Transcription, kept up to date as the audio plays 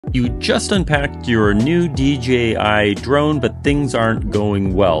You just unpacked your new DJI drone, but things aren't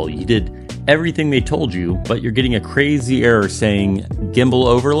going well. You did everything they told you, but you're getting a crazy error saying Gimbal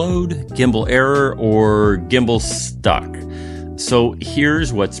Overload, Gimbal Error, or Gimbal Stuck. So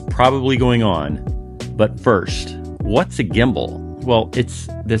here's what's probably going on. But first, what's a gimbal? Well, it's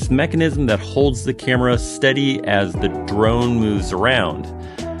this mechanism that holds the camera steady as the drone moves around.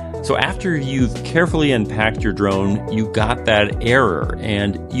 So after you've carefully unpacked your drone, you got that error,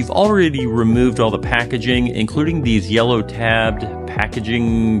 and you've already removed all the packaging, including these yellow tabbed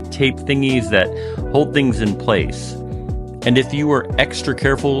packaging tape thingies that hold things in place. And if you were extra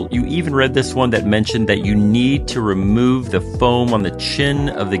careful, you even read this one that mentioned that you need to remove the foam on the chin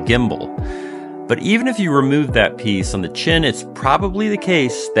of the gimbal. But even if you remove that piece on the chin, it's probably the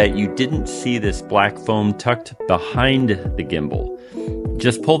case that you didn't see this black foam tucked behind the gimbal.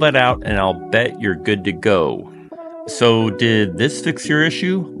 Just pull that out and I'll bet you're good to go. So did this fix your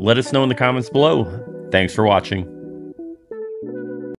issue? Let us know in the comments below. Thanks for watching.